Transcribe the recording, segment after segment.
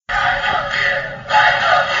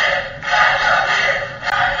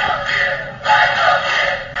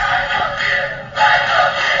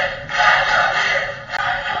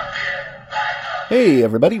Hey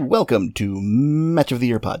everybody, welcome to Match of the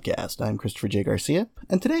Year podcast. I'm Christopher J. Garcia,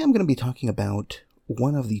 and today I'm going to be talking about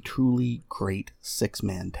one of the truly great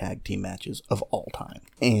six-man tag team matches of all time.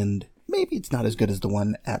 And maybe it's not as good as the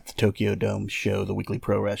one at the Tokyo Dome show, the weekly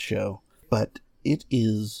pro wrest show, but it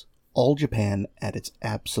is All Japan at its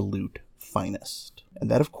absolute finest.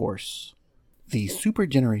 And that, of course, the Super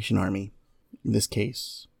Generation Army, in this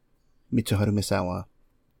case, Mitsuharu Misawa,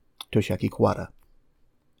 Toshiaki Kawada,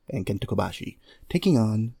 and Kenta Kobashi, taking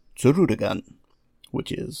on Tsuruda-gun,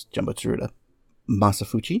 which is Jumbo Tsuruta,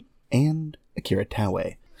 Masafuchi, and Akira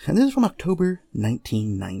Taue. And this is from October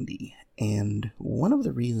 1990, and one of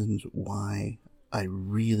the reasons why I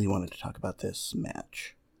really wanted to talk about this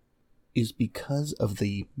match is because of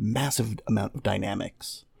the massive amount of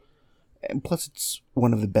dynamics. And plus, it's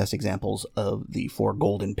one of the best examples of the four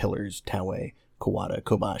golden pillars, Taue, Kawada,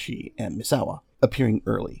 Kobashi, and Misawa, appearing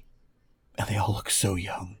early. And they all look so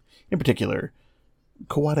young. In particular,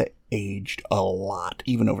 Kawada aged a lot,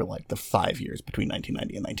 even over like the 5 years between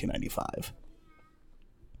 1990 and 1995.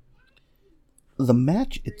 The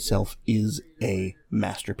match itself is a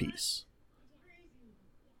masterpiece.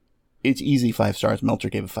 It's easy 5 stars. Meltzer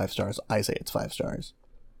gave it 5 stars. I say it's 5 stars.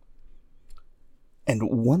 And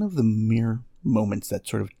one of the mere moments that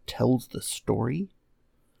sort of tells the story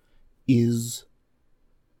is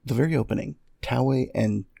the very opening. Taue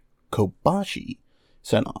and Kobashi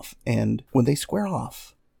sent off, and when they square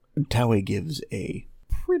off, Taue gives a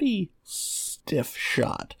pretty stiff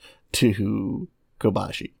shot to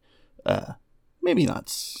Kobashi. Maybe not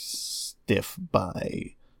stiff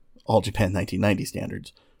by All Japan 1990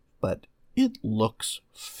 standards, but it looks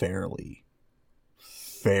fairly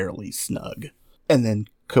snug. And then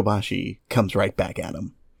Kobashi comes right back at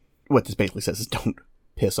him. What this basically says is, don't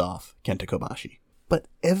piss off Kenta Kobashi. But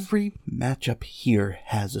every matchup here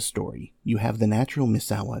has a story. You have the natural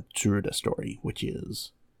Misawa Tsuruda story, which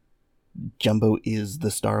is Jumbo is the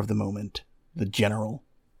star of the moment, the general,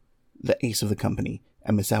 the ace of the company,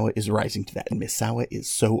 and Misawa is rising to that. And Misawa is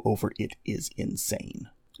so over it is insane.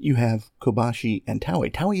 You have Kobashi and Taue.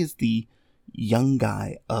 Taue is the young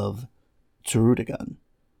guy of Tsuruda-gun.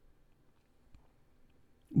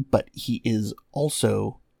 But he is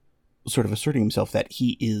also sort of asserting himself that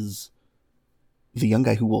he is the young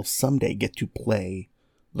guy who will someday get to play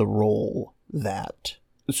the role that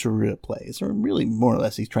Tsuruda plays. Or really, more or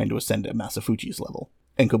less, he's trying to ascend at Masafuchi's level.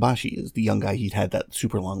 And Kobashi is the young guy. He'd had that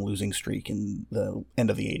super long losing streak in the end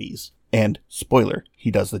of the 80s. And, spoiler,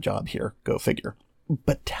 he does the job here. Go figure.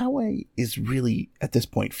 But Taue is really, at this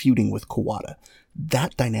point, feuding with Kawada.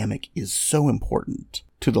 That dynamic is so important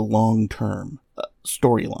to the long-term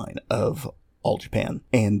storyline of All Japan.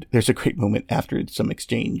 And there's a great moment after some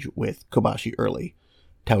exchange with Kobashi early.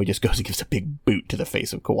 Taue just goes and gives a big boot to the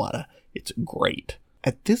face of Kawada. It's great.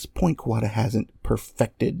 At this point, Kawada hasn't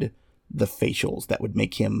perfected the facials that would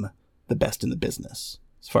make him the best in the business,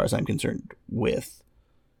 as far as I'm concerned, with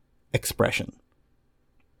expression.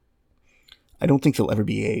 I don't think there'll ever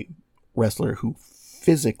be a wrestler who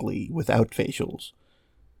physically, without facials,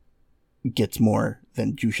 gets more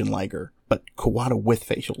than Jushin Liger. But Kawada with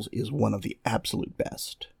facials is one of the absolute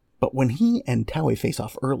best. But when he and Taue face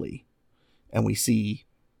off early, and we see,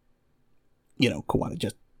 Kawada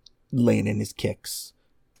just laying in his kicks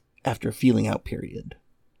after a feeling out period,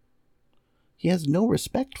 he has no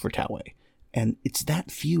respect for Taue. And it's that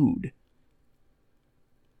feud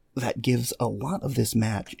that gives a lot of this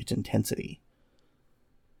match its intensity.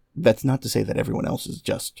 That's not to say that everyone else is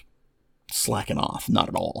just slacking off. Not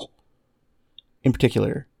at all. In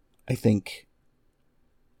particular, I think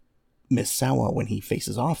Misawa, when he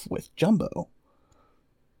faces off with Jumbo,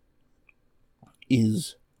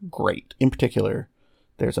 is great. In particular,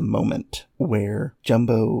 there's a moment where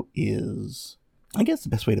Jumbo is, I guess the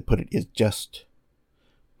best way to put it is just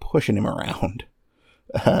pushing him around.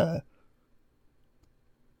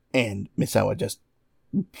 And Misawa just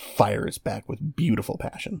fires back with beautiful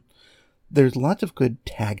passion. There's lots of good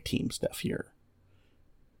tag team stuff here.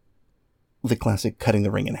 The classic cutting the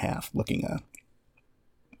ring in half, looking,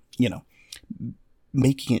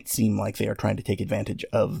 making it seem like they are trying to take advantage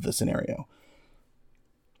of the scenario.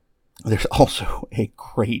 There's also a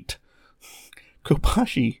great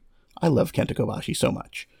Kobashi. I love Kenta Kobashi so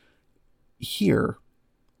much. Here,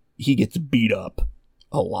 he gets beat up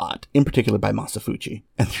a lot, in particular by Masafuchi.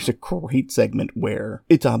 And there's a great segment where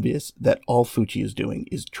it's obvious that all Fuchi is doing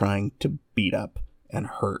is trying to beat up and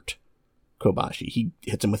hurt Kobashi. He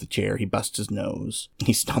hits him with a chair, he busts his nose,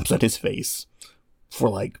 he stomps on his face for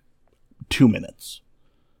like 2 minutes.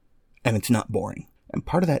 And it's not boring. And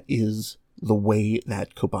part of that is the way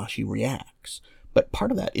that Kobashi reacts. But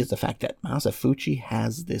part of that is the fact that Masafuchi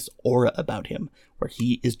has this aura about him where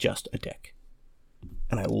he is just a dick.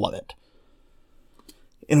 And I love it.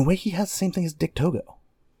 In a way, he has the same thing as Dick Togo.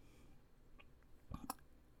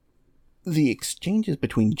 The exchanges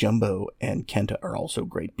between Jumbo and Kenta are also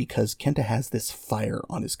great because Kenta has this fire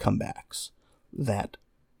on his comebacks that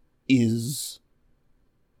is...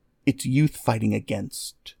 it's youth fighting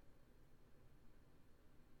against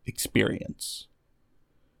experience.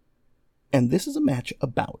 And this is a match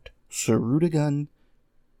about Surudagun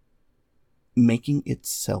making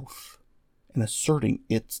itself and asserting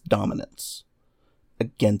its dominance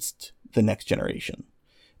against the next generation.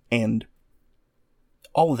 And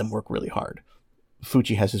all of them work really hard.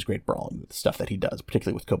 Fuchi has his great brawling stuff that he does,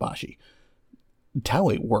 particularly with Kobashi.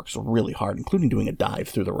 Taue works really hard, including doing a dive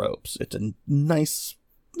through the ropes. It's a nice,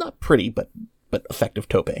 not pretty, but effective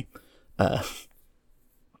tope.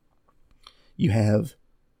 You have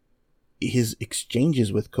his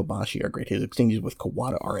exchanges with Kobashi are great. His exchanges with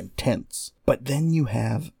Kawada are intense. But then you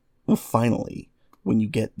have, finally, when you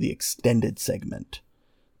get the extended segment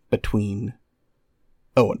between...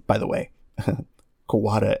 oh, and by the way,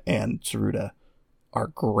 Kawada and Tsuruta are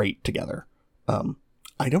great together.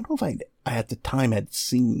 I don't know if I at the time had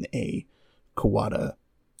seen a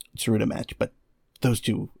Kawada-Tsuruta match, but those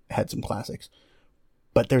two had some classics.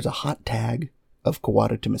 But there's a hot tag of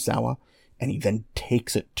Kawada to Misawa, and he then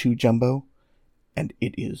takes it to Jumbo, and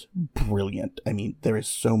it is brilliant. I mean, there is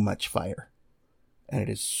so much fire, and it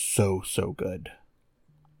is so, so good.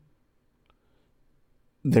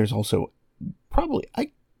 There's also probably...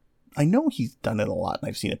 I know he's done it a lot and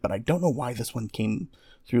I've seen it, but I don't know why this one came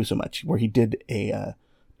through so much, where he did a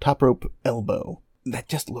top rope elbow that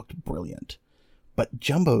just looked brilliant. But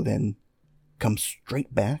Jumbo then comes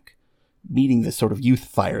straight back, meeting this sort of youth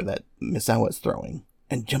fire that Misawa is throwing.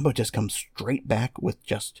 And Jumbo just comes straight back with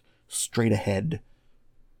just straight ahead,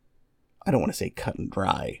 I don't want to say cut and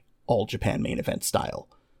dry, All Japan main event style.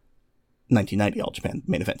 1990 All Japan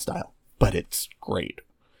main event style. But it's great.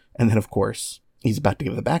 And then, of course, he's about to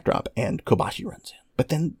give the backdrop, and Kobashi runs in. But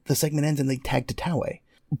then the segment ends and they tag to Taue.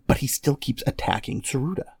 But he still keeps attacking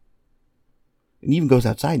Tsuruta. And even goes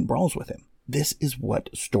outside and brawls with him. This is what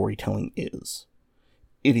storytelling is.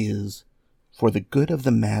 It is for the good of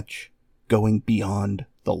the match going beyond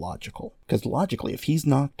the logical. Because logically, if he's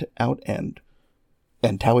knocked out and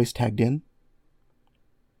Taue's tagged in,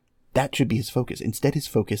 that should be his focus. Instead, his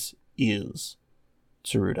focus is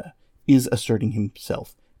Tsuruta, is asserting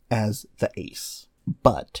himself as the ace.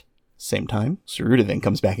 But, same time, Tsuruta then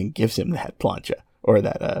comes back and gives him that plancha, or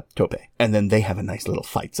that tope. And then they have a nice little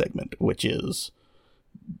fight segment, which is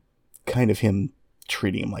kind of him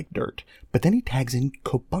treating him like dirt. But then he tags in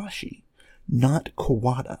Kobashi, not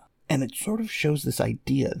Kawada. And it sort of shows this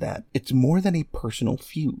idea that it's more than a personal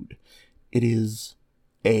feud. It is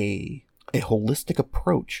a holistic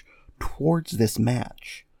approach towards this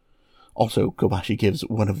match. Also, Kobashi gives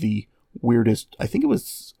one of the weirdest, I think it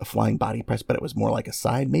was a flying body press, but it was more like a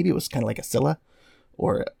side. Maybe it was kind of like a Scylla,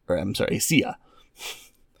 or I'm sorry, a Sia,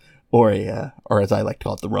 or as I like to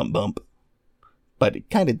call it, the rum bump. But it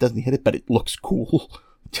kind of doesn't hit it, but it looks cool.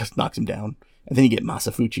 It just knocks him down. And then you get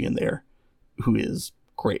Masafuchi in there, who is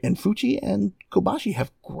great. And Fuchi and Kobashi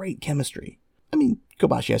have great chemistry. I mean,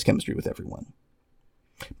 Kobashi has chemistry with everyone.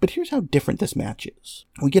 But here's how different this match is.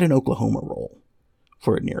 We get an Oklahoma roll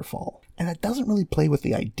for a near fall. And that doesn't really play with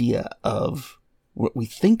the idea of what we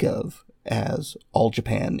think of as All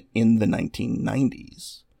Japan in the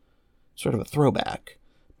 1990s. Sort of a throwback.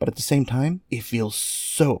 But at the same time, it feels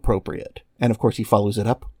so appropriate. And of course, he follows it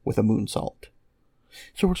up with a moonsault.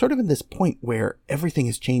 So we're sort of in this point where everything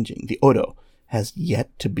is changing. The Odo has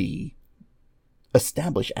yet to be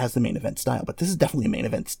established as the main event style, but this is definitely a main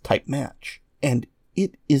event type match. And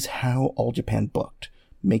it is how All Japan booked,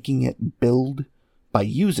 making it build by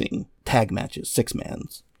using tag matches,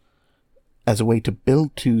 six-mans, as a way to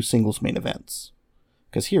build two singles main events.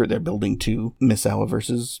 Because here they're building to Misawa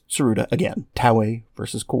versus Tsuruta again, Taue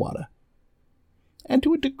versus Kawada. And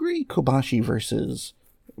to a degree, Kobashi versus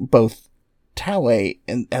both Taue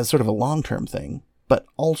and as sort of a long-term thing, but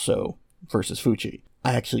also versus Fuchi.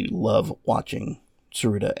 I actually love watching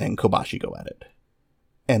Tsuruta and Kobashi go at it.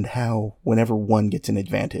 And how, whenever one gets an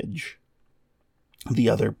advantage, the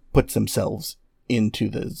other puts themselves into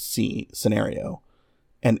the scenario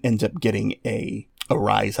and ends up getting a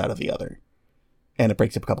rise out of the other. And it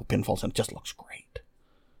breaks up a couple pinfalls and it just looks great.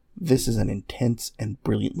 This is an intense and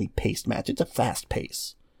brilliantly paced match. It's a fast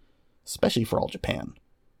pace, especially for All Japan.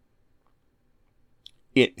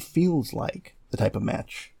 It feels like the type of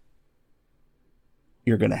match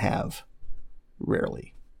you're going to have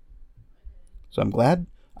rarely. So I'm glad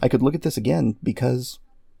I could look at this again because,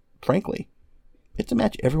 frankly, it's a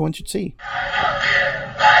match everyone should see.